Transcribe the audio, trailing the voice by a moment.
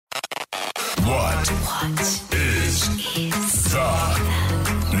is the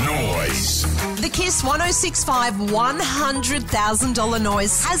noise? The Kiss 1065 $100,000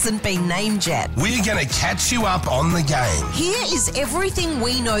 noise hasn't been named yet. We're going to catch you up on the game. Here is everything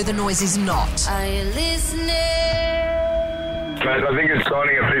we know the noise is not. Are you listening? Mate, I think it's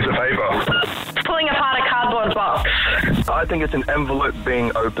signing a piece of paper. Pulling apart a cardboard box. I think it's an envelope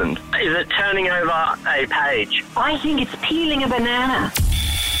being opened. Is it turning over a page? I think it's peeling a banana.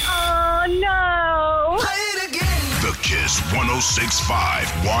 Oh, no. The Kiss 1065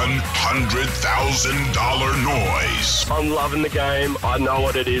 $100,000 noise. I'm loving the game. I know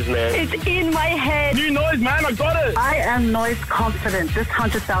what it is, man. It's in my head. New noise, man. I got it. I am noise confident. This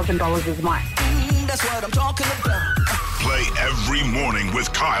 $100,000 is mine. That's what I'm talking about. Play every morning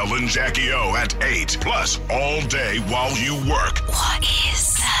with Kyle and Jackie O at 8. Plus, all day while you work. What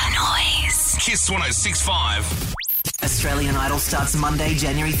is the noise? Kiss 1065. Australian Idol starts Monday,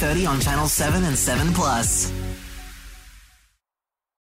 January 30 on Channel 7 and 7+.